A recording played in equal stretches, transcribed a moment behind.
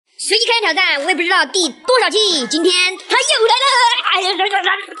随机开箱挑战，我也不知道第多少期，今天他又来了！哎呀，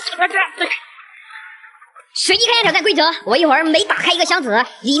随机开箱挑战规则：我一会儿每打开一个箱子，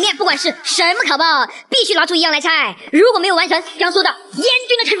里面不管是什么卡包，必须拿出一样来拆。如果没有完成，将受到严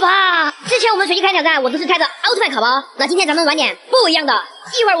峻的惩罚。之前我们随机开箱挑战，我都是拆的奥特曼卡包，那今天咱们玩点不一样的。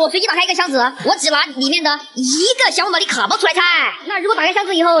一会儿我随机打开一个箱子，我只拿里面的一个小宝宝的卡包出来拆。那如果打开箱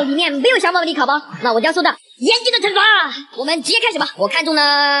子以后，里面没有小宝宝的卡包，那我将受到严峻的惩罚。我们直接开始吧。我看中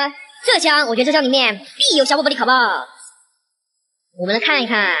了这箱，我觉得这箱里面必有小宝宝的卡包。我们来看一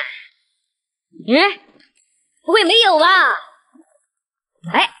看，不会没有吧？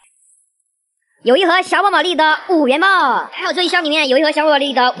哎，有一盒小宝宝粒的5元包，还有这一箱里面有一盒小宝宝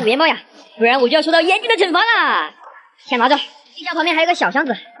粒的5元包呀，不然我就要受到严峻的惩罚了。先拿着，这箱旁边还有个小箱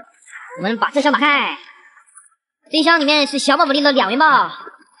子，我们把这箱打开。这一箱里面是小宝宝粒的2元包，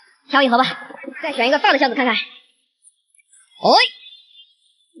挑一盒吧，再选一个大的箱子看看。哦，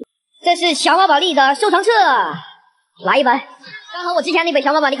这是小宝宝粒的收藏册，来一本。刚好我之前那本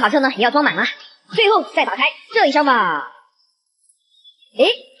小宝宝的卡册呢也要装满了。最后再打开这一箱吧。诶，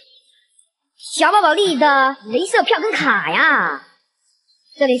小宝宝粒的镭射票根卡呀，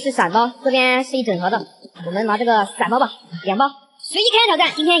这里是散包，这边是一整盒的。我们拿这个散包吧，2包。随机开箱挑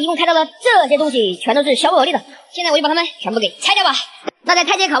战，今天一共开到的这些东西全都是小宝宝粒的，现在我就把它们全部给拆掉吧。那在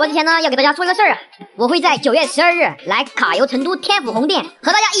拆这些卡包之前呢，要给大家说一个事儿啊，我会在9月12日来卡游成都天府红店，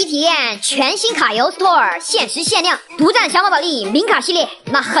和大家一起体验全新卡游 Store 限时限量独占小宝宝粒名卡系列，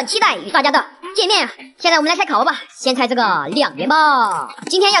那很期待与大家的见面啊！现在我们来拆卡包吧，先拆这个2元包。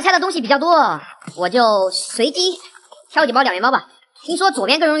今天要拆的东西比较多，我就随机挑几包2元包吧。听说左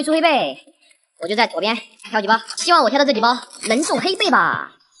边更容易出黑背，我就在左边挑几包，希望我挑的这几包能中黑背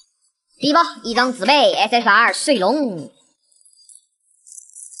吧。第一包，一张纸背 SSR 睡龙。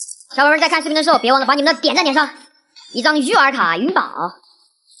小伙伴在看视频的时候，别忘了把你们的点赞点上。一张育儿卡云宝，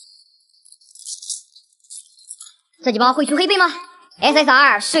这几包会出黑背吗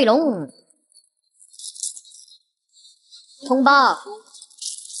 ？SSR 睡龙。通包，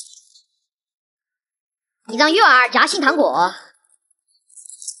一张育儿夹心糖果，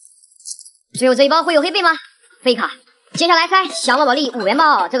只有这一包会有黑背吗？废卡。接下来拆小宝宝粒5元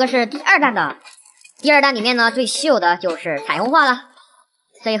包，这个是第2弹的。第2弹里面呢，最稀有的就是彩虹画了。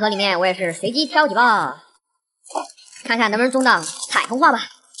这一盒里面我也是随机挑几包，看看能不能中到彩虹画吧。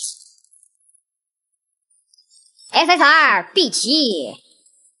SSR 碧琪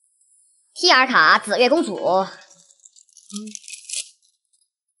 ，TR 卡紫月公主。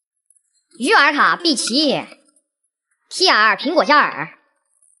育儿卡碧琪 ，TR 苹果嘉尔，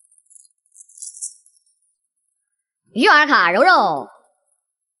育儿卡柔柔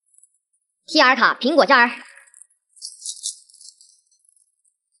 ，TR 卡苹果嘉尔。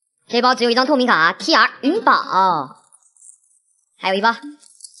这包只有一张透明卡 ，TR 云宝，还有一包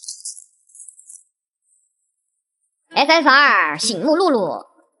SSR 醒目露露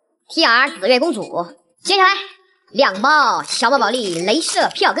 ，TR 紫月公主。接下来2包小宝宝粒镭射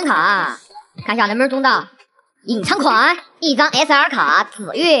票根卡，看一下能不能中到隐藏款。一张 SR 卡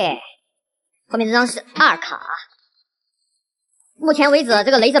紫月，后面这张是2卡。目前为止，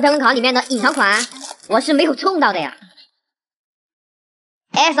这个镭射票根卡里面的隐藏款我是没有中到的呀。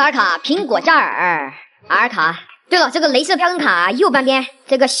SR 卡苹果嘉尔 ，R 卡。对了，这个镭射票根卡右半边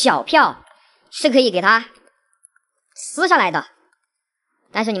这个小票是可以给它撕下来的，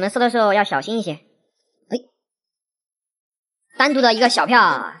但是你们撕的时候要小心一些。单独的一个小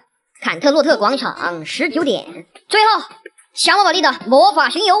票，坎特洛特广场19点。最后，小宝宝粒的魔法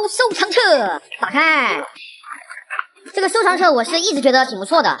巡游收藏册打开。这个收藏册我是一直觉得挺不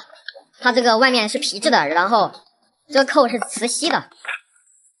错的，它这个外面是皮质的，然后这个扣是磁吸的。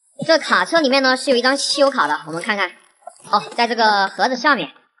这个卡册里面呢是有一张稀有卡的，我们看看。哦，在这个盒子上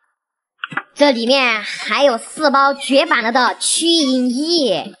面，这里面还有4包绝版了的驱影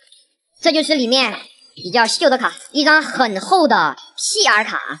衣，这就是里面比较稀有的卡，一张很厚的 PR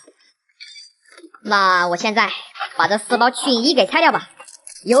卡。那我现在把这4包驱影衣给拆掉吧，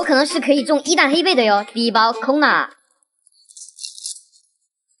有可能是可以中1弹黑背的哟。第1包空了，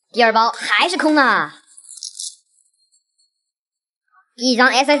第2包还是空了。一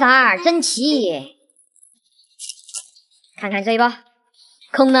张 SSR 珍奇，看看这一包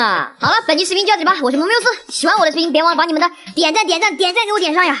空了。好了，本期视频就到这里吧，我是蒙蔽优斯。喜欢我的视频，别忘了把你们的点赞给我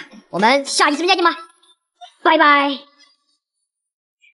点上呀。我们下期视频再见吧，拜拜。